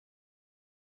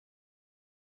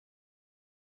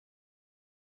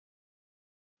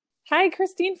Hi,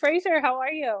 Christine Fraser. How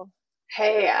are you?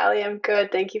 Hey, Ali, I'm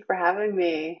good. Thank you for having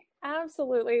me.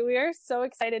 Absolutely. We are so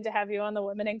excited to have you on the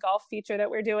Women in Golf feature that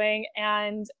we're doing.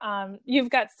 And you've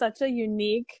got such a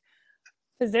unique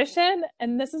position.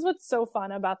 And this is what's so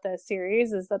fun about this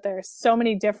series is that there's so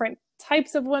many different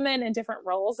types of women and different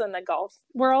roles in the golf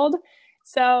world.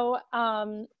 So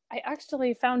I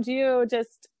actually found you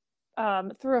just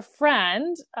through a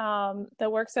friend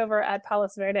that works over at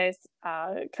Palos Verdes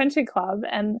Country Club.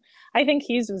 And I think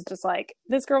he's was just like,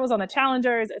 this girl was on the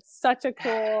Challengers. It's such a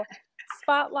cool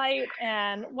spotlight,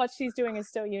 and what she's doing is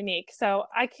so unique. So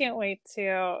I can't wait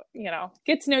to,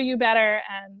 get to know you better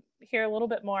and hear a little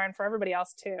bit more. And for everybody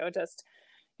else too, just,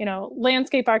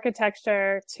 landscape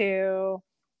architecture to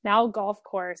now golf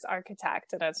course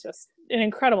architect. And it's just an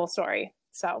incredible story.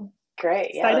 So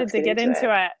Great. Yeah, excited let's to get get into into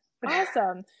it. it.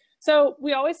 Awesome. So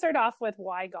we always start off with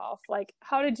why golf? Like,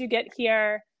 how did you get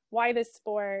here? Why this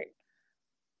sport?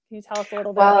 Can you tell us a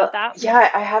little bit about Well, that? yeah,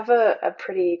 I have a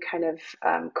pretty kind of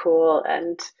cool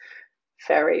and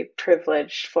very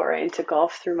privileged foray into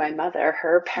golf through my mother.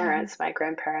 Her Mm-hmm. parents, my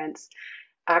grandparents,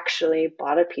 actually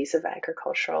bought a piece of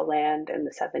agricultural land in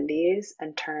the 70s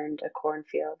and turned a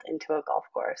cornfield into a golf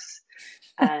course.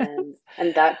 And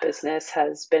that business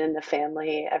has been in the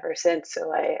family ever since.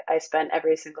 So I spent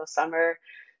every single summer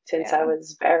since I Yeah.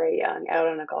 was very young out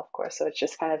on a golf course. So it's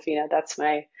just kind of, that's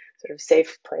my sort of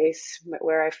safe place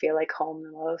where I feel like home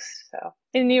the most. So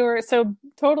And you were so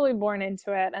totally born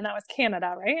into it, and that was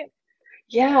Canada, right?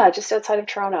 yeah, just outside of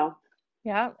Toronto.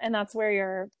 Yeah, and that's where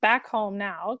you're back home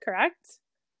now, correct?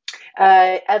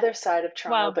 Other side of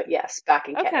Toronto, Well, but yes, back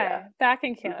in okay, Canada. back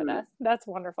in Hmm. Canada. That's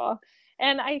wonderful.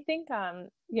 And I think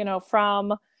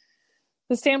from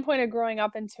the standpoint of growing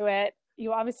up into it,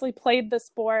 you obviously played the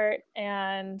sport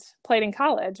and played in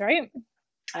college, right?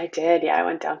 I did, yeah. I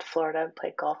went down to Florida and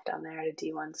played golf down there at a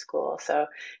D1 school. So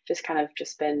just kind of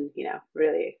just been,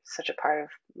 really such a part of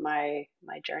my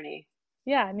journey.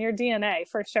 Yeah, and your DNA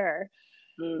for sure.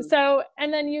 Mm. So,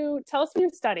 and then you tell us what you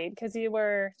studied because you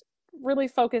were really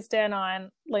focused in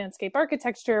on landscape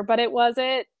architecture, but was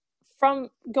it from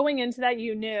going into that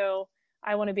you knew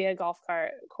I want to be a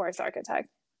course architect?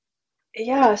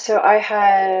 Yeah, so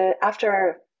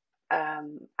after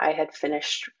I had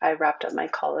finished, I wrapped up my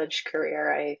college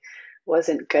career. I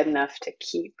wasn't good enough to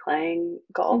keep playing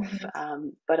golf, Mm-hmm.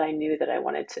 but I knew that I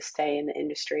wanted to stay in the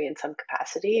industry in some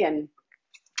capacity. And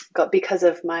got because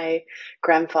of my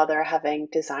grandfather having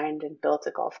designed and built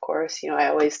a golf course, I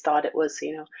always thought it was,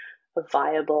 a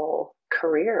viable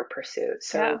career pursuit.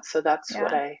 So Yeah, so that's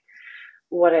what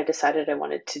yeah. I decided I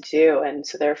wanted to do. And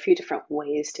so there are a few different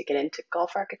ways to get into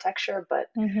golf architecture, but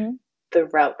Mm-hmm. the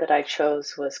route that I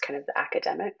chose was kind of the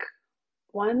academic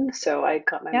one. So I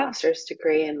got my Yeah, master's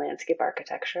degree in landscape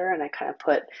architecture, and I kind of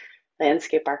put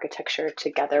landscape architecture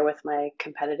together with my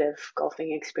competitive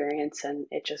golfing experience, and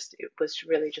it was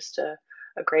really just a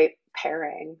great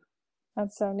pairing.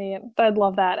 that's so neat. I'd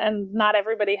love that. And not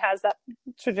everybody has that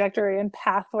trajectory and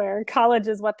path where college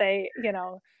is what they,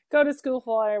 go to school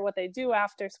for, what they do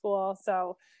after school.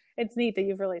 So it's neat that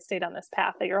you've really stayed on this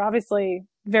path that you're obviously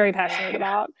very passionate Yeah.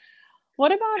 about.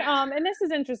 What about and this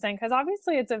is interesting because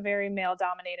obviously it's a very male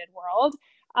dominated world.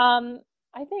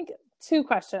 I think two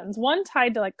questions. One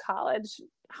tied to like college.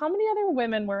 How many other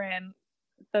women were in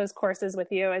those courses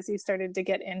with you as you started to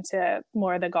get into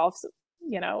more of the golf,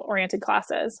 oriented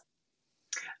classes?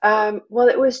 Well,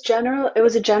 it was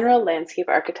a general landscape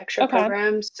architecture Okay.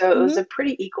 program, so it was Mm-hmm. a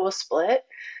pretty equal split.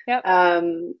 Yep.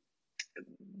 Um,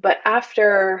 but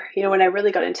after, when I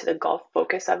really got into the golf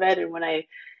focus of it, and when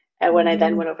I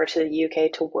then Mm-hmm. went over to the UK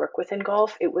to work within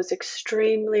golf, it was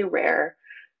extremely rare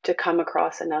to come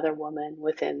across another woman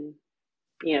within,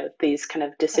 these kind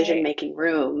of decision Right. making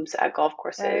rooms at golf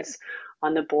Right. courses,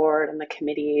 on the board, on the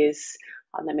committees,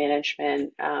 on the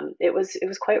management. It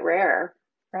was quite rare.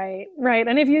 Right. Right.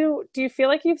 And do you feel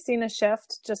like you've seen a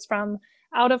shift just from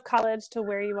out of college to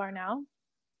where you are now?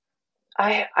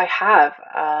 I have.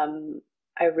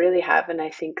 I really have, and I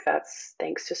think that's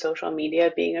thanks to social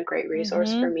media being a great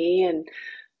resource for Mm-hmm. me,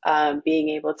 and being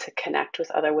able to connect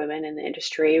with other women in the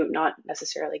industry, not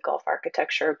necessarily golf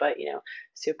architecture, but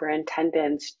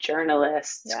superintendents,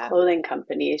 journalists, Yeah. clothing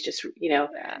companies, just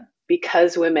Yeah.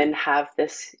 because women have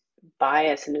this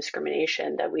bias and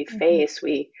discrimination that we Mm-hmm. face,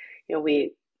 you know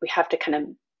we have to kind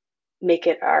of make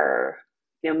it our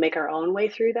make our own way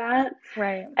through that,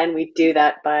 Right. and we do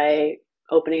that by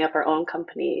opening up our own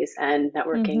companies and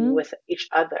networking Mm-hmm. with each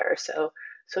other. So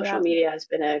social Yeah. media has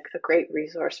been a great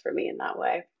resource for me in that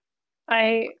way.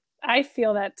 I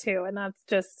feel that too. And that's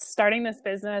just starting this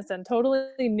business and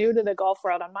totally new to the golf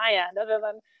world on my end, other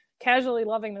than casually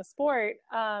loving the sport.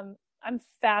 I'm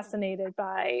fascinated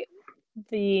by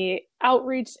the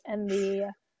outreach and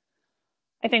the,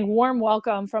 I think, warm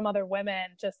welcome from other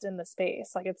women just in the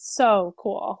space. Like it's so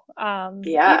cool.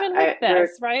 Yeah, Even with we're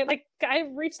this, right? Like I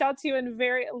reached out to you in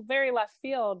very, very left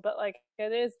field, but like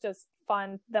it is just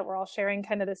fun that we're all sharing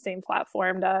kind of the same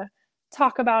platform to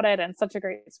talk about it, and such a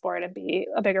great sport and be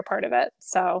a bigger part of it.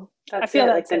 So I That's feel it.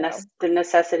 that Like too. the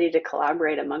necessity to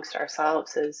collaborate amongst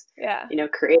ourselves is, Yeah,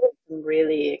 creating some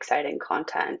really exciting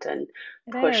content and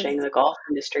it is. pushing the golf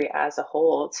industry as a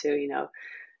whole to,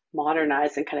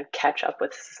 modernize and kind of catch up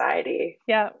with society.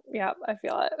 Yeah, yeah, I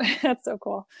feel it. That's so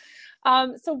cool.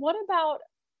 So what about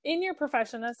in your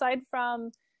profession, aside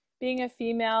from being a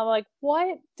female, like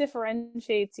what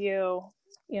differentiates you,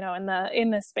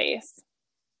 in this space?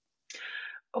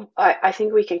 Oh, I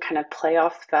think we can kind of play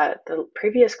off that the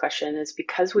previous question is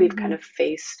because we've kind Mm-hmm. of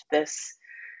faced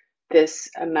this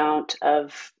amount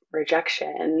of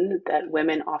rejection that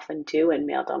women often do in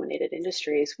male dominated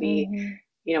industries. Mm-hmm.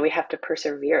 We have to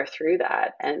persevere through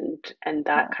that, and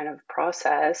that Yeah, kind of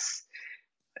process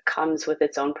comes with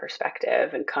its own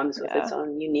perspective and comes with its yeah.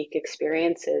 own unique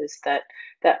experiences that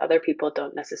other people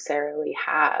don't necessarily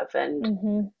have. And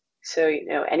Mm-hmm. so,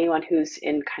 anyone who's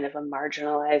in kind of a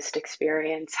marginalized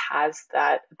experience has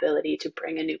that ability to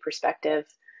bring a new perspective.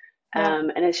 Yeah.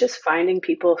 And it's just finding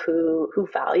people who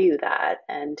value that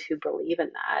and who believe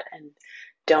in that and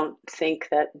don't think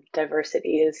that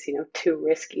diversity is, too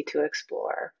risky to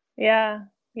explore. Yeah.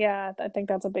 Yeah. I think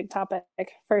that's a big topic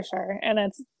for sure. And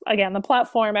it's again the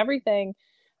platform, everything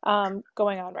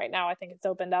going on right now. I think it's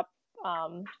opened up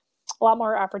a lot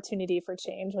more opportunity for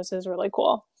change, which is really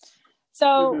cool.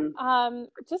 So, Hmm.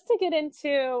 just to get into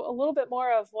a little bit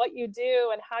more of what you do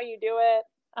and how you do it,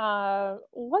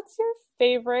 what's your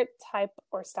favorite type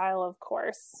or style of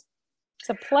course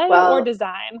to play or Well,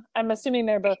 design? I'm assuming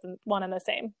they're both one and the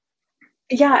same.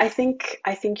 yeah, I think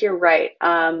you're right.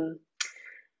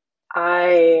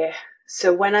 I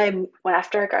so when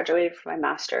after I graduated from my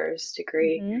master's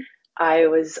degree, Mm-hmm. I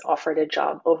was offered a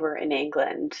job over in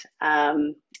England,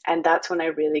 and that's when I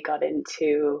really got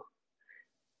into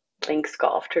links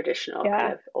golf, traditional kind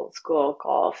Yeah. of old school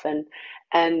golf,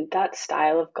 and that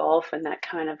style of golf and that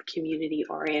kind of community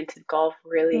oriented golf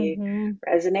really Mm-hmm.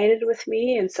 resonated with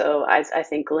me. And so I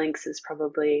think links is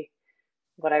probably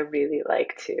what I really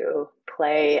like to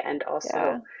play. And also,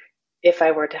 Yeah. if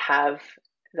I were to have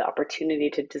the opportunity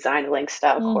to design a link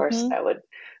style course, Mm-hmm.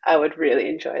 I would really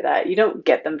enjoy that. You don't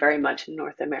get them very much in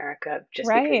North America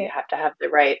just because you Right. have to have the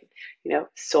right,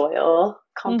 soil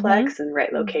Mm-hmm. complex and right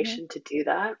Mm-hmm. location to do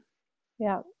that.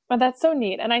 Yeah. But that's so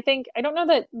neat. And I think I don't know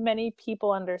that many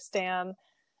people understand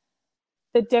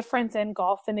the difference in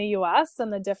golf in the US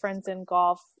and the difference in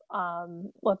golf,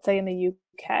 let's say in the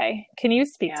UK. Can you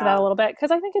speak to that a Yeah. little bit?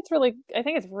 Because I think it's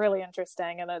really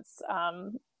interesting, and it's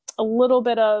a little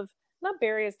bit of not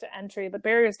barriers to entry, but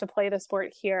barriers to play the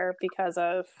sport here because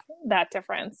of that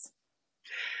difference.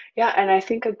 Yeah, and I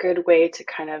think a good way to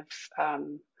kind of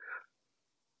um,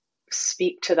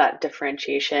 speak to that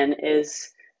differentiation is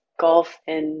golf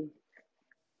in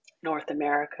North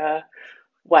America.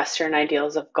 Western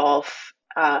ideals of golf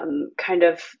kind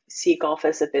of see golf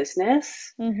as a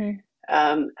business, Mm-hmm.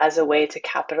 as a way to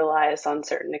capitalize on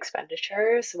certain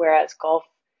expenditures, whereas golf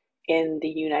in the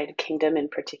United Kingdom in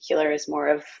particular is more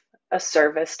of a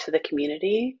service to the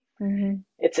community. Mm-hmm.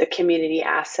 It's a community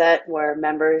asset where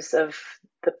members of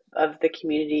the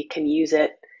community can use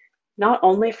it not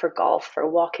only for golf, for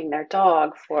walking their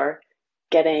dog, for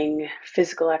getting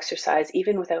physical exercise,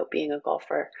 even without being a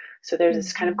golfer. So there's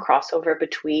this kind of Mm-hmm. crossover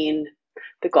between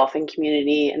the golfing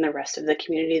community and the rest of the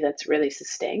community that's really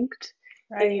distinct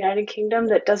in the Right. United Kingdom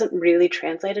that doesn't really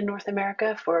translate in North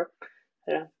America for,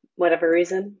 I don't know, whatever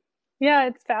reason. Yeah,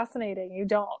 it's fascinating. You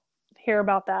don't hear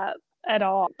about that at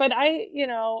all. But I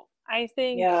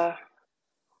think Yeah.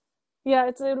 yeah,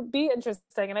 it'll be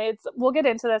interesting, and we'll get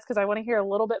into this because I want to hear a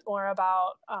little bit more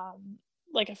about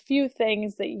like a few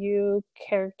things that you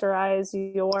characterize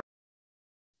your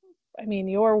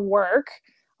work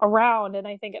around, and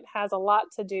I think it has a lot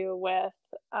to do with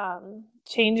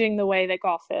changing the way that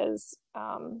golf is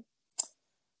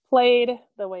played,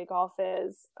 the way golf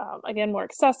is again more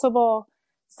accessible.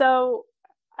 So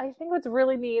I think what's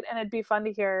really neat, and it'd be fun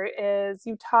to hear, is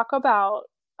you talk about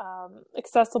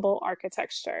accessible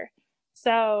architecture.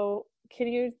 So can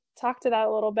you talk to that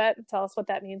a little bit and tell us what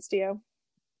that means to you?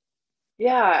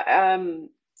 Yeah.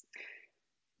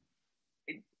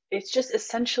 It's just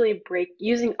essentially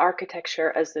using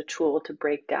architecture as the tool to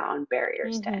break down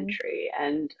barriers to Mm-hmm. entry.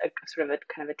 And a sort of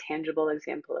a kind of a tangible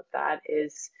example of that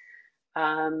is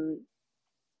um,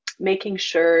 making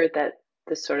sure that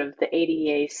the sort of the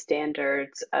ADA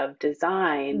standards of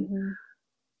design, Mm-hmm.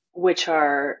 which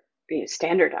are,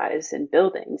 standardized in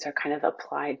buildings, are kind of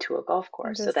applied to a golf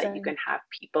course so that you Interesting. can have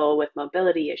people with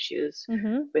mobility issues,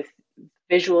 Mm-hmm. with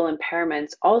visual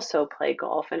impairments also play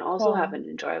golf and also have Cool. an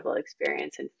enjoyable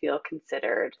experience and feel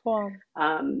considered. Cool.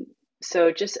 Um,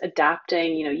 so just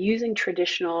adapting, using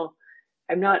traditional,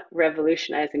 I'm not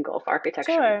revolutionizing golf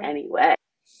architecture in Sure. any way,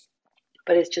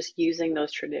 but it's just using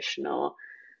those traditional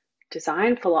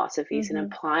design philosophies and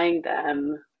Mm-hmm. applying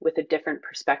them with a different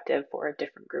perspective for a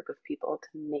different group of people to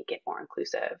make it more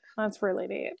inclusive. That's really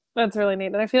neat. That's really neat.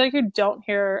 And I feel like you don't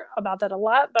hear about that a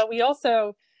lot, but we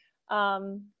also,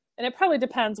 and it probably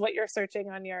depends what you're searching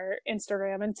on your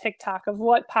Instagram and TikTok of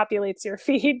what populates your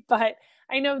feed. But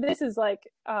I know this is like,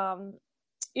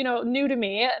 new to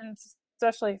me, and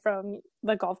especially from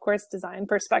the golf course design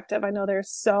perspective. I know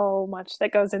there's so much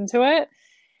that goes into it.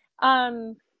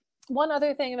 Um, One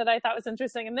other thing that I thought was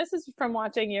interesting, and this is from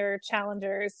watching your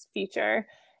Challengers feature,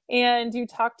 and you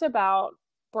talked about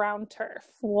brown turf.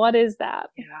 What is that?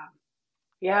 Yeah.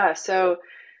 Yeah. So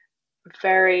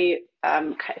very,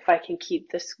 if I can keep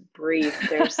this brief,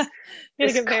 there's Gonna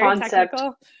this get very concept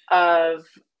technical. of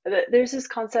there's this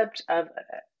concept of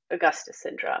Augusta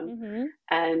syndrome, Mm-hmm.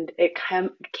 and it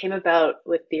came about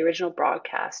with the original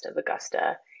broadcast of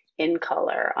Augusta in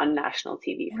color on national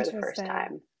TV for the first Interesting.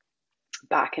 time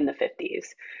back in the 50s.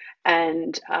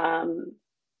 And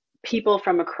people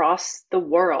from across the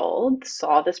world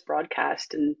saw this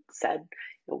broadcast and said,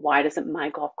 why doesn't my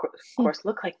golf course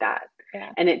look like that?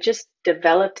 Yeah. And it just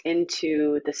developed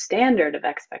into the standard of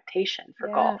expectation for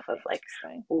Yeah. golf, of like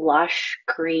Interesting. lush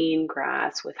green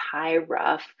grass with high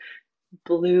rough,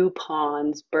 blue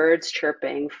ponds, birds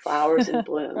chirping, flowers in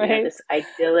bloom, Right. this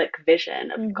idyllic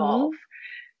vision of golf.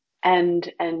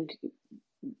 Mm-hmm. And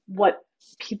what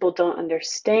people don't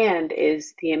understand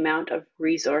is the amount of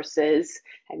resources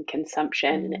and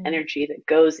consumption and Mm-hmm. energy that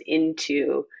goes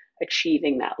into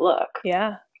achieving that look.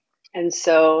 Yeah. And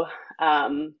so,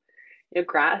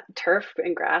 turf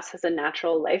and grass has a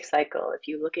natural life cycle. If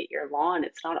you look at your lawn,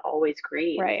 it's not always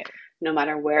green. Right. No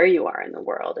matter where you are in the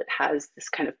world, it has this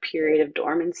kind of period of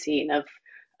dormancy and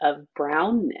of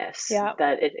brownness Yeah.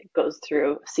 that it goes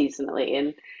through seasonally.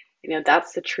 And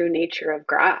that's the true nature of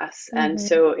grass. And Mm-hmm.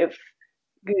 so if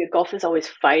golf is always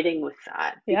fighting with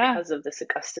that Yeah. because of this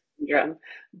Augusta syndrome.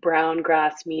 Brown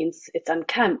grass means it's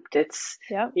unkempt. It's,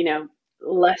 Yep.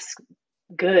 less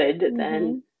good Mm-hmm.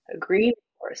 than a green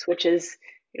course, which is,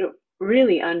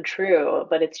 really untrue,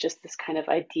 but it's just this kind of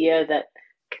idea that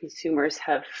consumers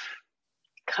have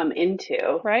come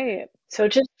into. Right. So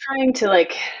just trying to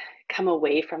like come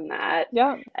away from that.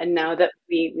 Yeah. And now that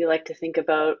we like to think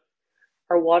about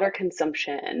our water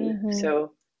consumption. Mm-hmm.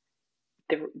 So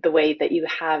the way that you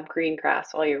have green grass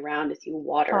all year round is you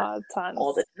water all Tons.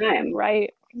 the time.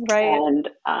 Right. Right. And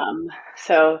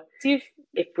so Do you?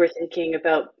 if we're thinking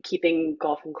about keeping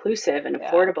golf inclusive and Yeah.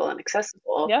 affordable and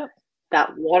accessible, Yep.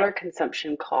 that water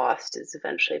consumption cost is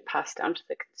eventually passed down to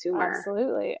the consumer.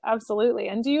 Absolutely. Absolutely.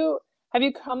 And have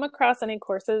you come across any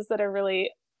courses that are really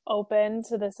open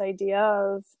to this idea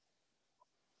of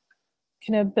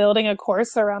kind of building a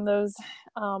course around those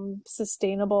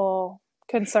sustainable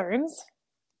concerns?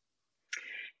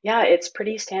 Yeah, it's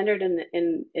pretty standard in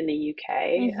the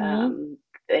UK. Mm-hmm.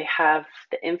 They have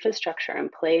the infrastructure in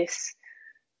place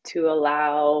to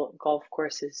allow golf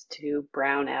courses to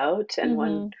brown out, and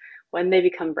Mm-hmm. when they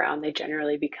become brown, they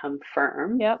generally become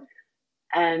firm, Yep.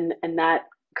 and that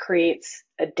creates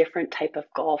a different type of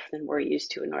golf than we're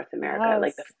used to in North America,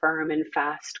 like the Yes. firm and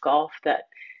fast golf that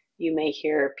you may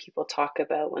hear people talk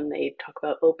about when they talk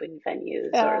about open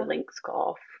venues or Yeah. links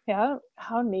golf. Yeah.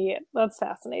 How neat. That's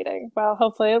fascinating. Well,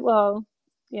 hopefully it will,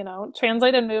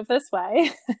 translate and move this way.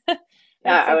 Yeah,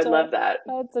 That's I such would a love that.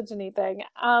 that's such a neat thing.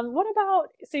 What about,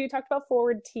 so you talked about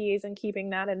forward tees and keeping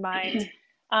that in mind.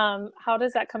 How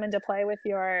does that come into play with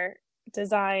your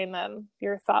design and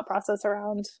your thought process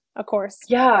around a course?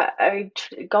 Yeah,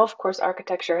 golf course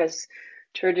architecture has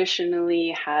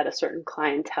traditionally had a certain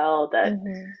clientele that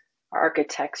Mm-hmm.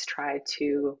 architects try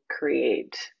to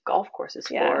create golf courses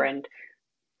for, Yeah. and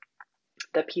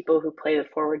the people who play the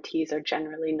forward tees are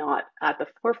generally not at the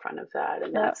forefront of that,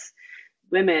 and Yep. that's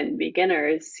women,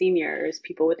 beginners, seniors,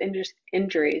 people with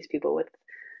injuries, people with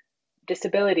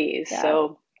disabilities. Yeah.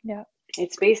 So Yeah.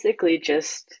 it's basically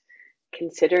just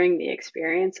considering the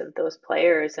experience of those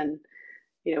players. And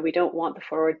we don't want the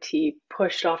forward tee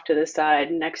pushed off to the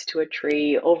side next to a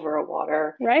tree over a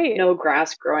water, Right. no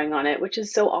grass growing on it, which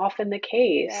is so often the Yeah.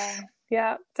 case.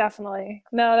 Yeah, definitely.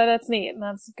 No, that's neat, and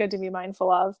that's good to be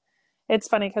mindful of. It's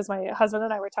funny because my husband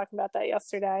and I were talking about that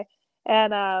yesterday,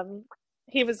 and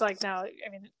he was like, no, I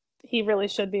mean, he really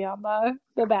should be on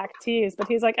the back tees, but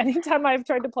he's like, anytime I've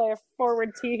tried to play a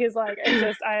forward tee, he's like,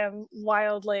 I am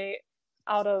wildly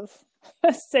out of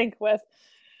sync with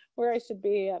where I should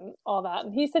be and all that.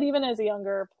 And he said even as a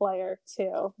younger player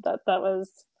too, that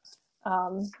was,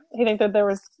 he think that there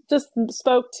was just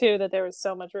spoke to that there was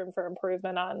so much room for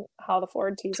improvement on how the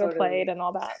forward tees are played and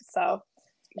all that. So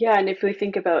yeah, and if we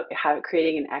think about how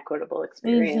creating an equitable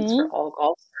experience for all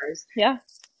golfers, yeah,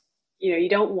 you know, you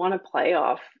don't want to play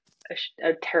off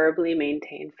a terribly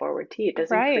maintained forward tee. It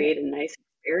doesn't create a nice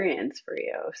experience for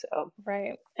you. So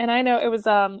right. And I know it was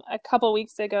a couple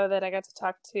weeks ago that I got to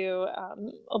talk to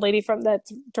a lady from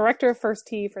that's director of First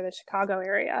Tee for the Chicago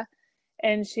area,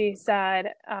 and she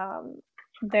said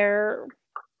they're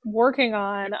working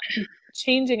on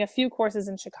changing a few courses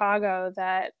in Chicago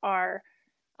that are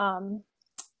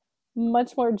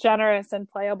much more generous and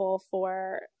playable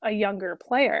for a younger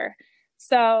player.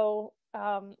 So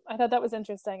I thought that was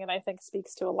interesting, and I think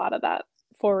speaks to a lot of that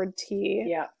forward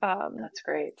tee that's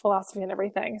great philosophy and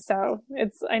everything. So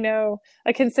it's, I know,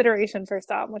 a consideration for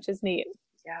some, which is neat.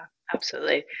 Yeah,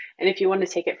 absolutely. And if you want to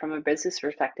take it from a business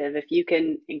perspective, if you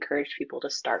can encourage people to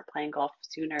start playing golf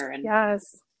sooner and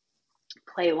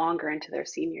play longer into their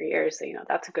senior years, you know,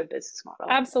 that's a good business model.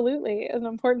 Absolutely. An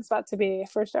important spot to be,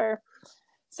 for sure.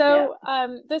 So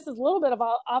this is a little bit of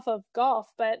off of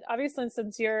golf, but obviously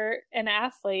since you're an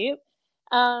athlete,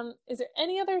 is there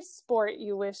any other sport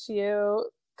you wish you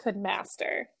could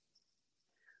master?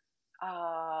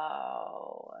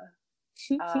 Oh,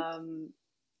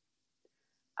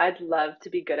 I'd love to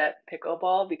be good at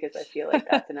pickleball because I feel like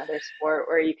that's another sport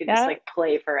where you can just like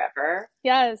play forever.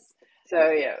 Yes.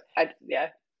 So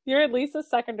You're at least the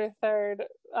second or third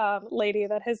lady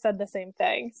that has said the same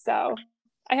thing. So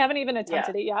I haven't even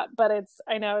attempted it yet, but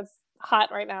I know it's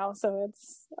hot right now, so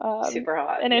it's super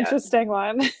hot. An interesting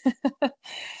one.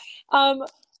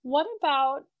 What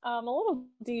about a little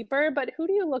deeper, but who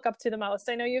do you look up to the most?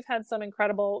 I know you've had some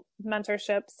incredible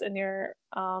mentorships in your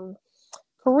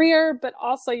career, but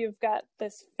also you've got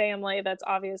this family that's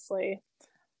obviously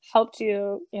helped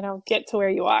you, you know, get to where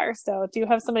you are. So do you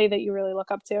have somebody that you really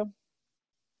look up to?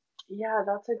 Yeah,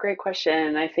 that's a great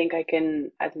question. I think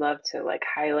I'd love to like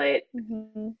highlight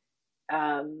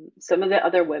some of the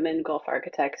other women golf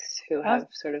architects who have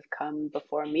sort of come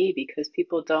before me, because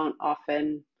people don't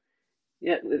often,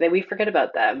 you know, we forget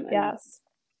about them. And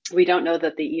we don't know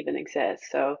that they even exist.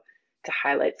 So to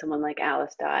highlight someone like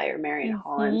Alice Dye or Marion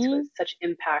Hollins, who has such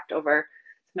impact over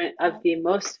some of the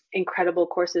most incredible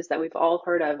courses that we've all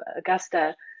heard of,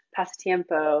 Augusta,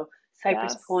 Pasatiempo,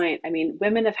 Cypress Point. I mean,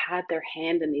 women have had their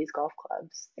hand in these golf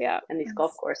clubs and these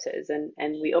golf courses,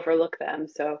 and we overlook them.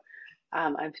 So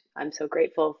I'm so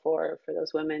grateful for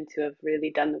those women to have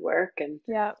really done the work, and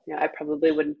you know, I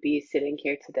probably wouldn't be sitting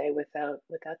here today without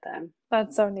them.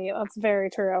 That's so neat. That's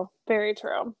very true. Very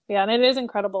true. Yeah, and it is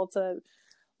incredible to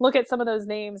look at some of those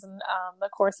names and the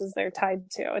courses they're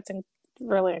tied to. It's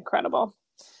really incredible.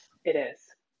 It is.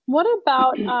 What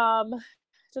about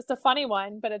just a funny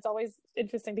one, but it's always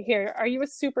interesting to hear. Are you a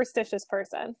superstitious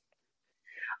person?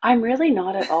 I'm really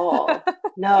not at all.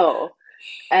 No.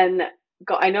 And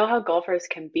I know how golfers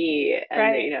can be,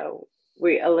 and you know,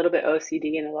 we a little bit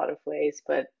OCD in a lot of ways,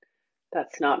 but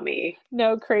that's not me.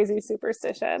 No crazy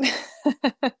superstition.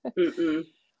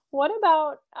 What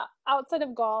about outside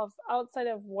of golf, outside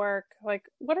of work? Like,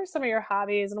 what are some of your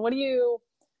hobbies, and what do you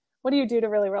do to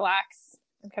really relax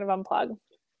and kind of unplug?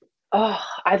 Oh,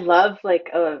 I'd love like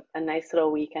a nice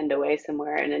little weekend away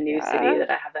somewhere in a new city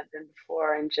that I haven't been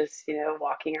before, and just, you know,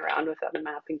 walking around without a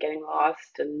map and getting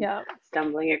lost and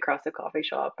stumbling across a coffee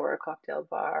shop or a cocktail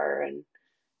bar, and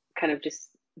kind of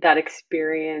just that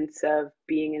experience of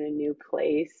being in a new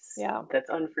place that's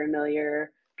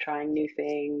unfamiliar, trying new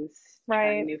things,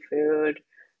 trying new food,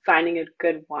 finding a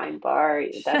good wine bar.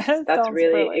 That's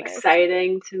really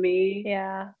exciting to me.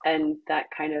 Yeah. And that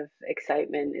kind of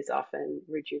excitement is often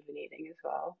rejuvenating as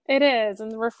well. It is,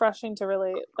 and refreshing to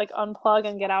really like unplug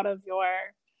and get out of your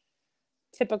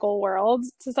typical world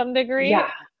to some degree. Yeah.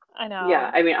 I know.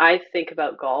 Yeah. I mean, I think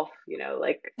about golf, you know,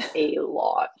 like a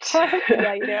lot.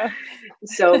 Yeah, you do.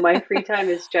 So my free time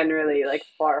is generally like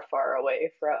far, far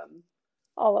away from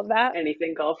all of that,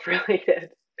 anything golf related.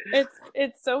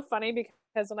 It's so funny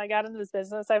because when I got into this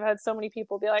business, I've had so many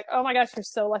people be like, oh my gosh, you're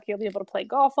so lucky you'll be able to play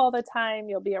golf all the time.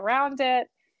 You'll be around it.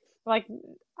 Like,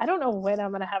 I don't know when I'm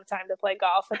going to have time to play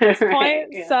golf at this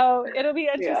point. So it'll be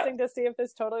interesting to see if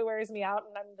this totally wears me out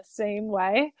and I'm the same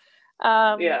way.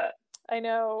 I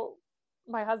know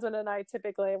my husband and I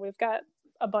typically, we've got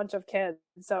a bunch of kids.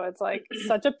 So it's like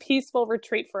such a peaceful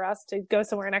retreat for us to go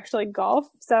somewhere and actually golf.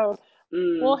 So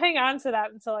we'll hang on to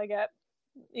that until I get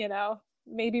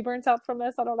maybe burnt out from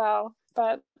this. I don't know.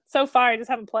 But so far, I just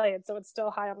haven't played, so it's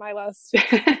still high on my list.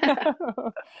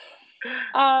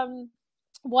 um,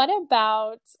 what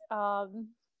about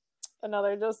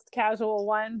another just casual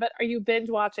one? But are you binge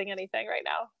watching anything right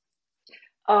now?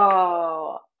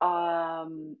 Oh,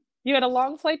 You had a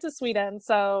long flight to Sweden,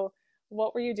 so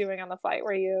what were you doing on the flight?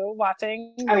 Were you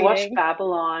watching, I watched reading?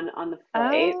 Babylon on the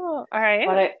flight, Oh, all right.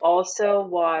 but I also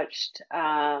watched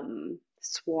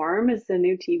Swarm is the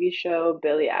new TV show.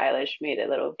 Billie Eilish made a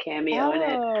little cameo in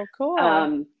it. Oh, cool.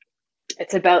 Um,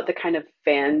 it's about the kind of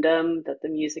fandom that the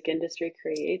music industry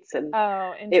creates, and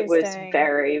Oh, it was interesting.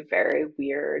 very, very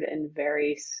weird and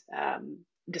very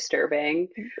disturbing,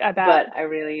 I bet. but I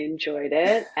really enjoyed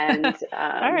it. And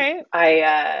All right.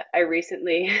 I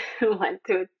recently went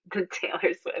to the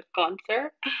Taylor Swift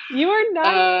concert. You are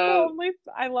not the Um, only.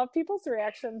 I love people's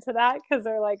reaction to that because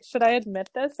they're like, should I admit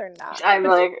this or not? I'm But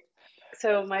like,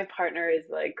 so my partner is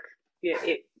like, yeah,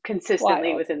 consistently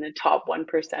wild. within the top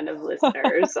 1% of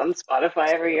listeners on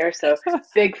Spotify every year. So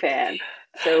big fan.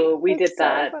 So we did That's so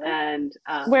that, funny. and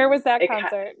Where was that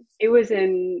concert? it was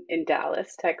in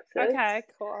Dallas, Texas. Okay,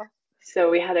 cool. So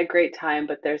we had a great time,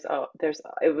 but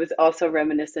it was also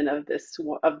reminiscent of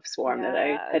of Swarm that I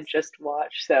Yes. had just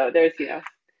watched. So there's,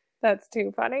 That's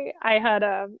too funny.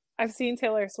 I've seen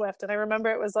Taylor Swift and I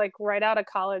remember it was like right out of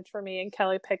college for me and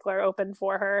Kelly Pickler opened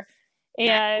for her.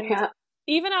 And yeah.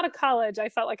 even out of college, I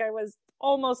felt like I was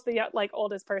almost the like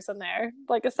oldest person there.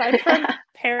 Like aside from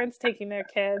parents taking their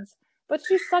kids, but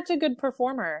she's such a good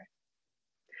performer.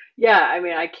 Yeah, I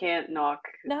mean, I can't knock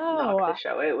the No,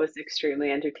 show. It was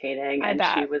extremely entertaining, I and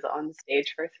she bet. was on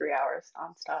stage for 3 hours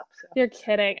nonstop. So You're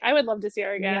kidding. I would love to see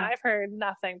her again. yeah, I've heard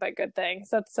nothing but good things.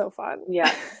 That's so fun.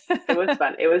 yeah, it was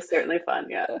fun. It was certainly fun.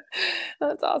 Yeah,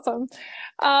 That's awesome.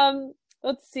 Um,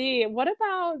 let's see. What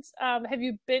about have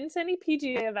you been to any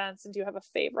PGA events and do you have a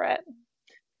favorite?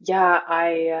 yeah.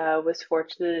 I was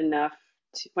fortunate enough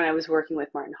when I was working with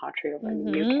Martin Hawtree over in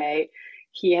the Mm-hmm. UK.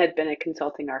 He had been a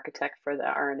consulting architect for the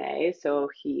RNA, so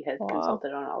he had Cool.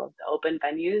 consulted on all of the open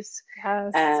venues,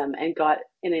 Yes. and got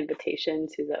an invitation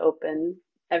to the Open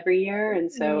every year.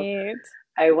 And so Neat.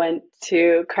 I went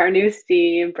to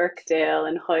Carnoustie and Birkdale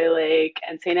and Hoylake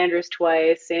and St. Andrews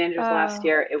twice. St. Andrews last Oh,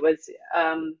 year. It was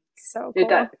so that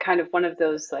cool. kind of one of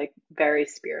those like very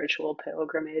spiritual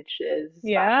pilgrimages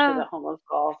back to Yeah, the home of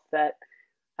golf that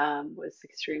was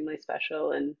extremely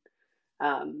special. And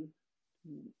um,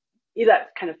 that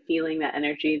kind of feeling, that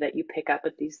energy that you pick up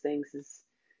at these things is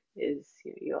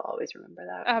you'll always remember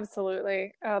that.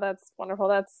 absolutely. Oh, that's wonderful.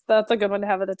 That's a good one to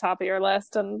have at the top of your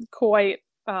list and quite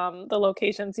the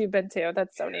locations you've been to.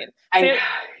 That's so neat. I know, St.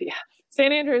 yeah.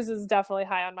 St. Andrews is definitely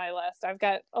high on my list. I've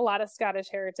got a lot of Scottish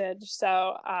heritage,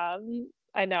 so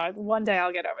I know one day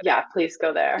I'll get over Yeah, please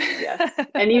go there. Yes.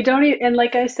 And you don't and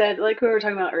like I said, like we were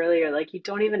talking about earlier, like you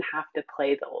don't even have to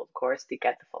play the old course to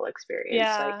get the full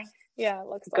experience. Like Yeah, yeah, it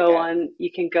looks like it.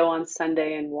 you can go on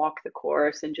Sunday and walk the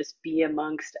course and just be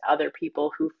amongst other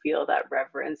people who feel that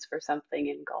reverence for something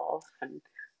in golf. And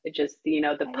it just, the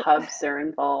I, pubs are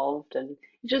involved, and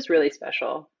it's just really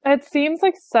special. it seems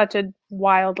like such a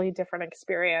wildly different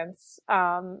experience.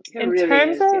 It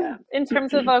really is, yeah. In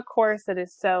terms of a course that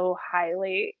is so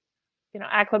highly,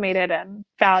 acclimated and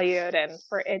valued, and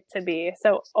for it to be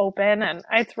so open and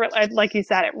it's really like you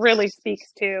said, it really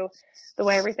speaks to the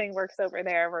way everything works over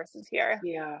there versus here.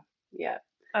 Yeah, yeah.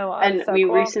 Oh, And that's so we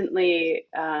cool. recently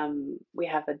we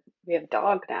have a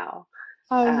dog now.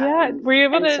 Oh yeah, were you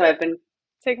able And so to I've been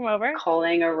take him over?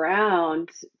 calling around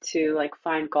to like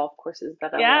find golf courses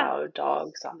that Yeah, allow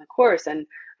dogs on the course. And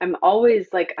I'm always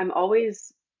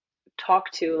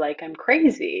talked to like I'm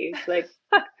crazy. Like,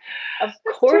 of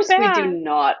that's too course we do bad.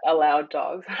 not allow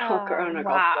dogs Oh on a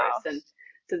golf course. wow. And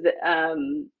so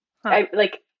Huh. I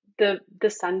like the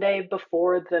Sunday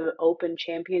before the Open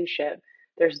Championship,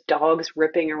 there's dogs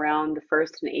ripping around the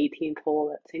first and 18th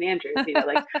hole at St. Andrews.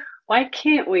 Like, why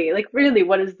can't we? Like, really,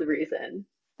 what is the reason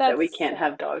that we That's can't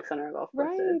have dogs on our golf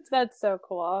courses? right. That's so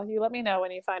cool. You let me know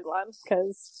when you find one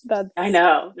because I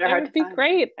know, they're it hard would to be find,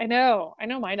 great. I know. I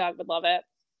know my dog would love it.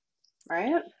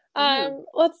 right? Yeah.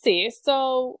 Let's see.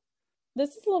 So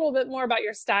this is a little bit more about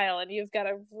your style, and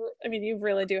I mean, you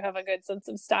really do have a good sense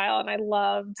of style, and I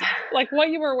loved like what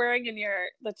you were wearing in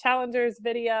the Challengers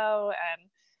video,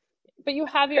 but you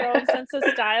have your own sense of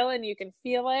style, and you can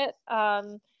feel it.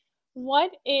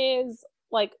 What is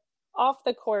like off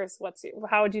the course?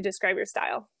 How would you describe your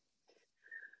style?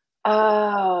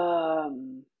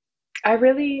 Um, I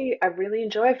really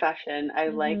enjoy fashion. I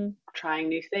like Hmm. trying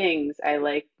new things. I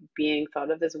like being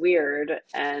thought of as weird,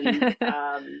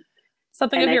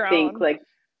 Something and of I your think own. like,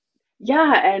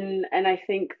 yeah, and I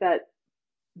think that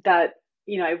that,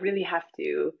 I really have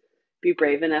to be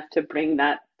brave enough to bring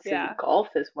that to Yeah. golf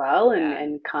as well, Yeah.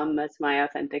 and come as my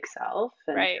authentic self,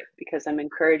 and Right. because I'm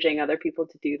encouraging other people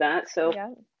to do that. So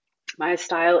Yeah. my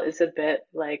style is a bit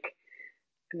like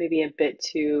maybe a bit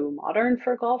too modern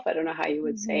for golf. I don't know how you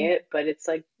would say Hmm. it, but it's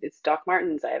like it's Doc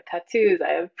Martens. I have tattoos,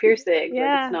 I have piercings, like it's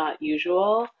Yeah. not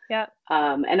usual. Yeah.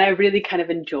 And I really kind of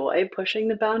enjoy pushing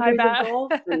the I boundaries of bet.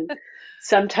 golf. And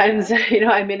sometimes, Yeah.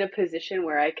 I'm in a position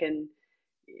where I can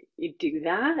do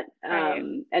that, Right.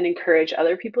 and encourage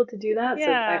other people to do that. So I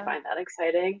Yeah. find that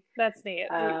exciting. That's neat.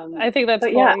 I think that's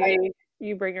But cool. yeah,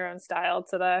 You bring your own style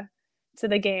to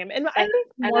the game. And I and think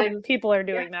and more I'm people are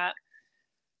yeah, doing that.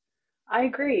 I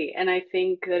agree. And I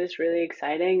think that it's really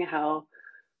exciting how,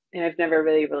 I've never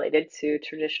really related to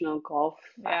traditional golf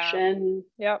Yeah. fashion.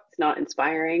 Yep. It's not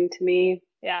inspiring to me.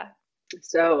 Yeah.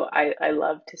 So I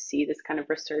love to see this kind of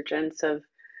resurgence of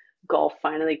golf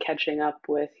finally catching up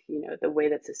with, the way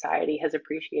that society has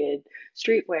appreciated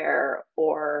streetwear,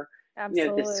 or, this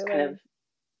kind of Absolutely.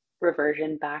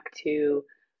 reversion back to,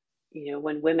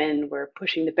 when women were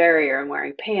pushing the barrier and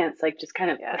wearing pants, like just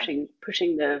kind of Yeah.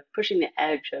 pushing the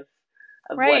edge of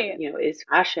what, Right. is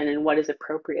fashion and what is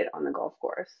appropriate on the golf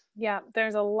course. Yeah.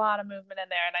 There's a lot of movement in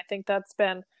there. And I think that's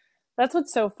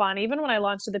what's so fun. Even when I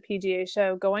launched the PGA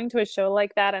show, going to a show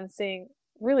like that and seeing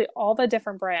really all the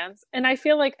different brands. And I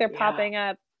feel like they're Yeah. popping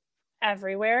up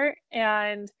everywhere.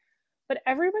 But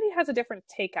everybody has a different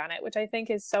take on it, which I think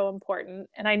is so important.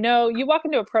 And I know you walk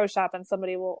into a pro shop and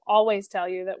somebody will always tell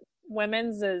you that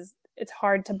women's is it's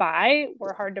hard to buy.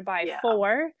 We're hard to buy Yeah.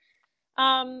 for.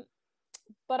 Um,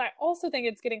 but I also think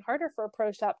it's getting harder for a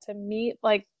pro shop to meet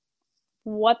like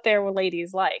what their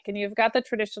ladies like. And you've got the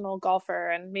traditional golfer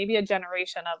and maybe a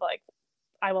generation of like,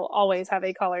 I will always have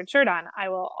a collared shirt on. I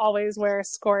will always wear a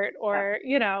skirt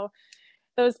Yeah. or,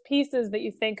 those pieces that you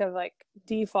think of like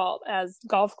default as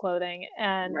golf clothing.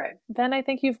 And Right. then I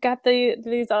think you've got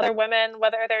these other women,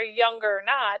 whether they're younger or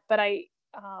not, but I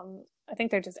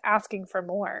think they're just asking for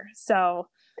more. So,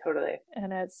 Totally.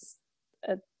 and it's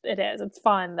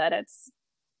fun that it's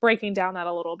breaking down that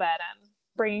a little bit and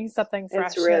bringing something It's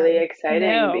fresh really and exciting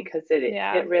new. because it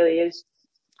Yeah. it really is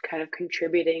kind of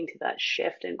contributing to that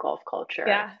shift in golf culture.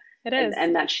 Yeah, it And is.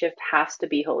 and that shift has to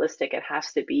be holistic. It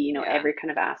has to be, Yeah. every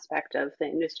kind of aspect of the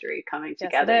industry coming Yes, it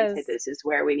together and say is. this is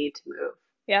where we need to move.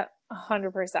 Yep,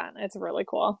 100%. It's really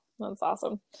cool. That's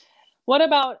awesome. What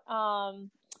about all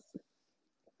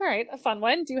right, a fun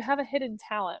one. Do you have a hidden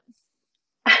talent?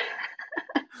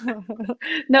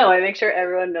 No, I make sure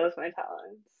everyone knows my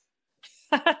talents.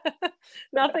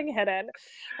 Nothing hidden.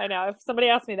 I know. If somebody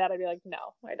asked me that, I'd be like, no,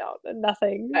 I don't.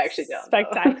 Nothing I actually don't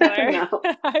spectacular. know.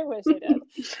 No. I wish I did.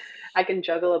 I can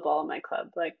juggle a ball in my club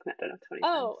like, I don't know, 20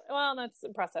 Oh, well, that's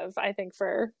impressive. I think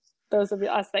for those of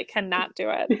us that cannot do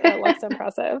it, it looks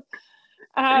impressive.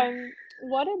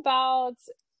 What about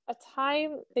a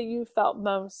time that you felt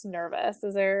most nervous?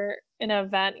 Is there an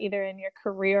event either in your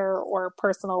career or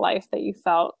personal life that you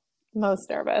felt most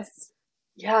nervous?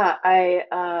 Yeah, I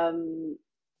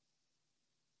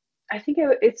think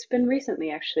it's been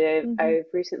recently actually. Hmm. I've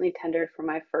recently tendered for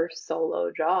my first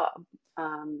solo job.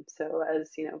 So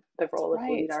as the role of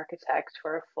lead Right. architect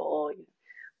for a full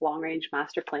long range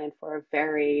master plan for a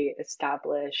very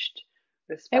established,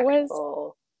 It was,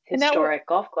 respectful, and historic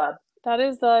golf club.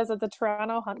 is it the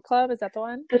Toronto Hunt Club? Is that the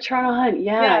one? The Toronto Hunt,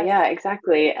 yeah, Yes. yeah,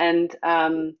 exactly. And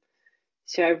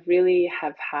so I really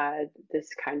have had this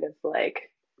kind of like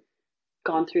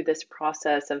gone through this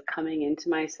process of coming into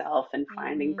myself and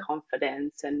finding Hmm.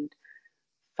 confidence and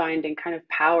finding kind of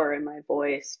power in my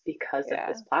voice because of Yeah.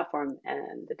 this platform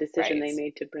and the decision Right. they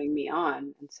made to bring me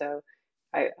on. And so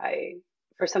I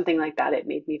for something like that, it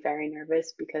made me very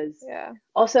nervous because Yeah.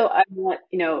 also I'm not,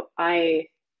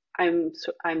 I'm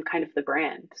kind of the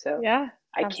brand. So Yeah.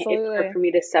 I can't, it's hard Absolutely. for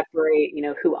me to separate,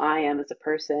 who I am as a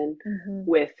person Hmm.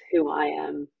 with who I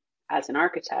am as an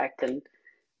architect, and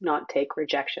not take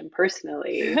rejection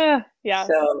personally. Yes.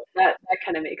 So that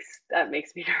kind of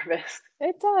makes me nervous.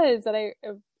 It does, and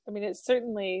I mean, it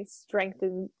certainly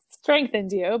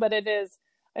strengthened you, but it is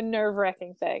a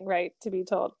nerve-wracking thing, right? To be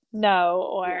told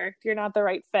no, Yeah, or you're not the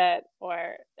right fit,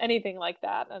 or anything like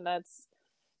that, and that's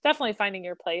definitely finding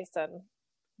your place and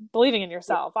believing in yeah,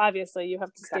 yourself. Obviously, you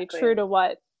have to stay true exactly. to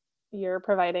what you're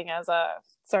providing as a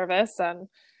service and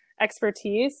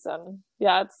expertise, and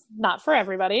yeah, it's not for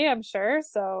everybody, I'm sure.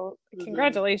 So,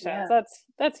 congratulations. Yeah.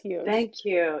 That's huge. Thank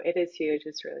you. It is huge.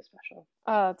 It's really special.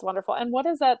 Oh, it's wonderful. And what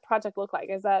does that project look like?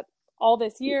 Is that all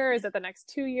this year? Is it the next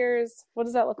 2 years? What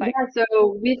does that look like? Yeah,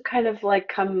 so we've kind of like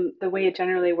come, the way it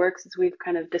generally works is we've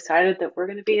kind of decided that we're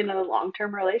going to be in a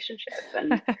long-term relationship.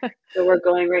 And so we're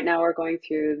going right now, we're going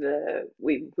through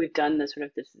we've done the sort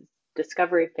of this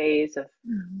discovery phase of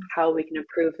Mhm. how we can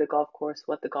improve the golf course,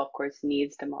 what the golf course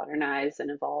needs to modernize and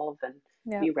evolve and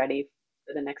Yeah. be ready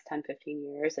for the next 10, 15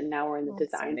 years. And now we're in the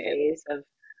That's so design neat. phase of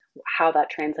how that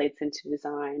translates into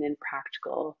design and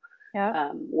practical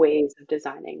Yeah. ways of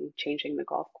designing, changing the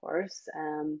golf course.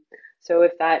 So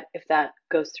if that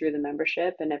goes through the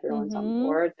membership and everyone's on Mm-hmm.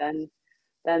 board, then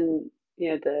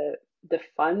the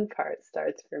fun part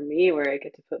starts for me, where I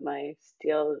get to put my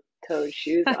steel-toed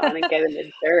shoes on and get in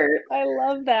the dirt I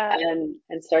love that.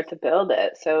 and start to build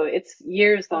it. So it's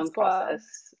years That's long cool.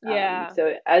 process. Yeah.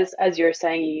 So as you're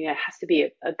saying, it has to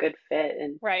be a good fit,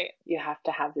 and Right. you have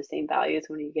to have the same values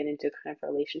when you get into kind of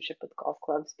relationship with golf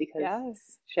clubs, because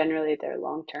Yes. generally they're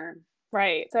long term.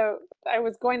 Right. So I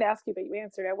was going to ask you, but you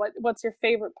answered it. What's your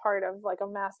favorite part of like a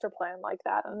master plan like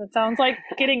that? And it sounds like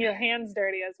getting your hands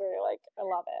dirty is where you're like, I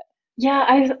love it.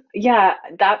 Yeah,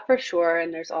 that for sure.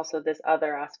 And there's also this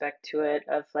other aspect to it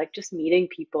of like just meeting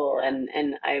people, Yeah.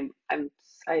 and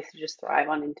I just thrive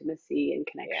on intimacy and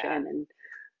connection,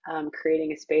 Yeah. and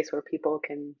creating a space where people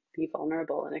can be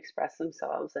vulnerable and express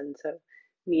themselves. And so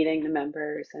meeting the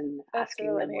members and That's asking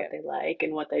really them what neat. they like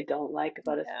and what they don't like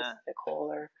about a Yeah. specific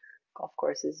hole or golf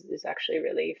course is actually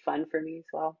really fun for me as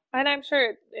well. And I'm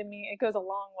sure, I mean, it goes a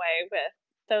long way with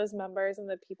those members and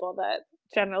the people that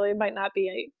generally might not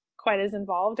be quite as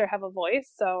involved or have a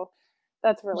voice. So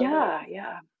that's really neat. Yeah,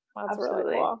 yeah, That's really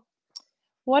absolutely. cool.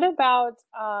 What about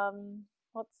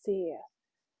let's see.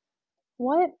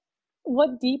 What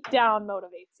what deep down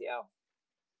motivates you?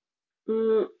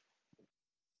 Mm,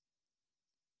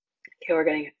 okay, we're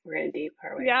getting deep,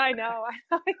 are we? Yeah, I Okay. know.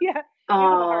 Yeah, these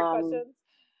are the hard Um, questions.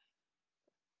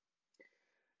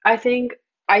 I think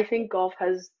I think golf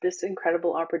has this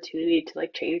incredible opportunity to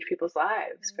like change people's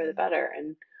lives for the Mm-hmm. better,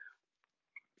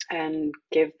 and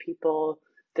give people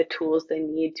the tools they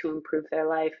need to improve their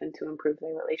life and to improve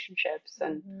their relationships.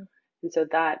 Mm-hmm. And so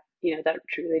that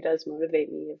truly does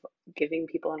motivate me, of giving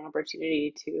people an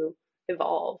opportunity to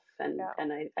evolve, and Yeah,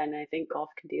 I think golf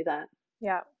can do that.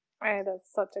 yeah.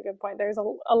 That's such a good point. There's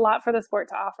a lot for the sport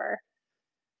to offer,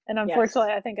 and Yes.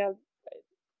 unfortunately, I think a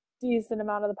decent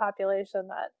amount of the population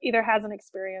that either hasn't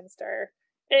experienced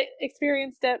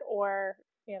it or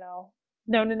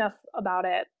known enough about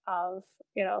it of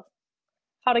you know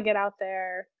how to get out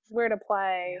there, where to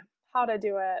play, Yeah. how to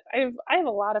do it. I have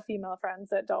a lot of female friends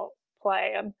that don't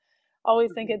play and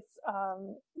always think Mhm. it's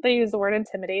they use the word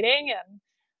intimidating and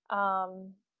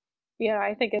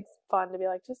I think it's fun to be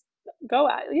like just go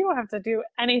out. You don't have to do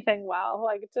anything well,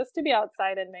 like just to be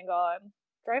outside and mingle and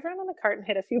drive around in the cart and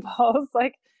hit a few balls.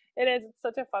 Like it's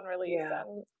such a fun release Yeah.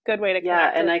 and good way to Yeah,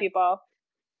 connect and with I people.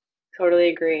 totally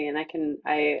agree, and I can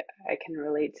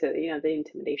relate to, the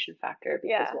intimidation factor,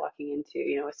 because Yeah, walking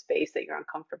into, a space that you're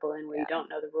uncomfortable in, where you yeah, don't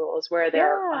know the rules, where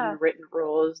there are yeah, unwritten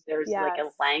rules, there's like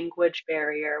yes, a language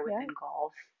barrier yeah, within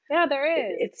golf. yeah. It, There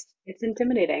is. it's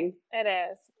intimidating. It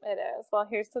is. It is. Well,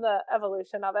 here's to the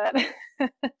evolution of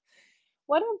it.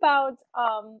 What about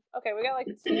okay, we got like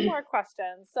two more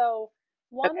questions. So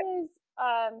one Okay. is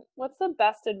what's the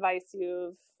best advice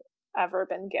you've ever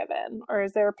been given? Or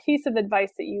is there a piece of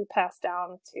advice that you pass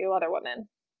down to other women?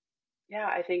 Yeah,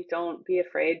 I think don't be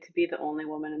afraid to be the only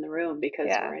woman in the room, because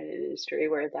Yeah. we're in an industry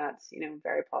where that's,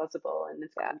 very plausible, and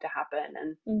it's Yeah. going to happen,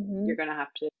 and Mm-hmm. you're going to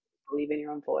have to believe in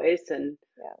your own voice, Yeah.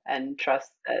 and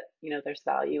trust that, there's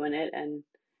value in it, and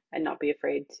not be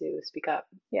afraid to speak up.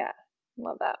 Yeah.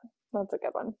 Love that. That's a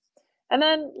good one. And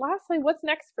then lastly, what's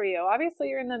next for you? Obviously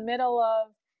you're in the middle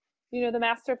of the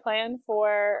master plan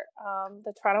for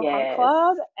the Toronto Hunt Yes.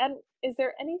 Club. And is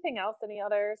there anything else, any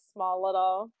other small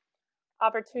little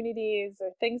opportunities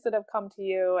or things that have come to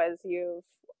you as you've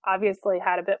obviously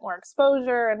had a bit more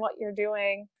exposure and what you're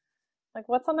doing? Like,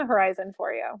 what's on the horizon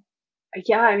for you?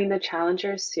 Yeah, I mean, the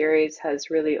Challenger series has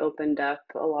really opened up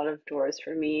a lot of doors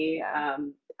for me. Yeah.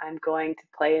 I'm going to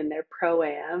play in their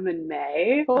Pro-Am in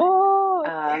May, Cool.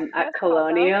 at That's awesome.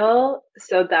 Colonial.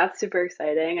 So that's super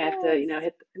exciting. I have to,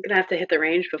 Yes. I'm gonna have to hit the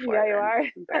range before Yeah, you then. are.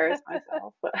 Embarrass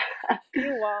myself.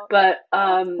 You won't. But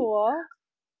That's cool.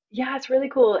 yeah, it's really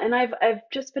cool. And I've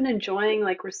just been enjoying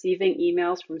like receiving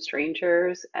emails from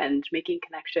strangers and making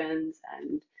connections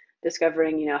and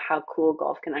discovering, how cool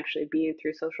golf can actually be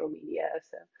through social media.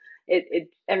 So it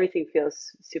everything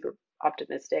feels super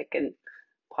optimistic and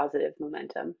positive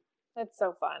momentum. It's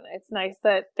so fun. It's nice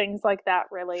that things like that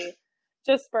really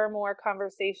just spur more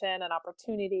conversation and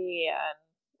opportunity. And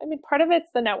I mean, part of it's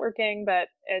the networking, but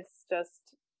it's just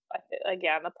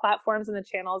again, the platforms and the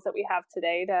channels that we have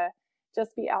today to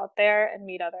just be out there and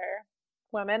meet other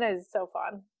women is so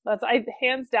fun. That's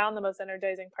hands down the most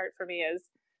energizing part for me is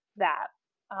that.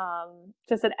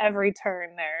 Just at every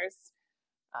turn, there's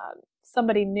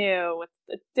somebody new with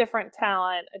a different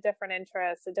talent, a different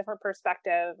interest, a different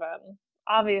perspective.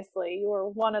 Obviously, you were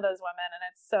one of those women, and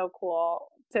it's so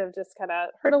cool to have just kind of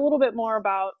heard a little bit more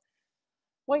about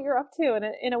what you're up to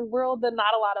in a world that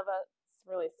not a lot of us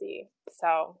really see.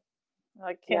 So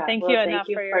I can't Yeah, thank you well, thank enough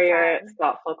you for for your your time.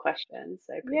 thoughtful questions.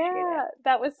 I appreciate it. Yeah,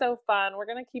 that was so fun. We're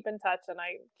going to keep in touch, and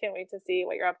I can't wait to see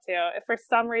what you're up to. If for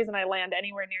some reason I land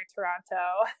anywhere near Toronto,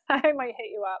 I might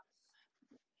hit you up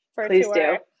for a Please do.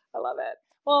 tour. I love it.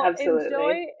 Well,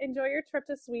 Absolutely. enjoy your trip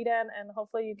to Sweden, and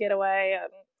hopefully you get away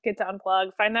and get to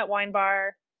unplug, find that wine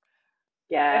bar,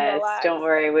 and Yes, relax. don't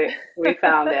worry. We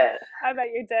found it. I bet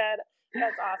you did.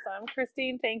 That's awesome.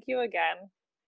 Christine, thank you again.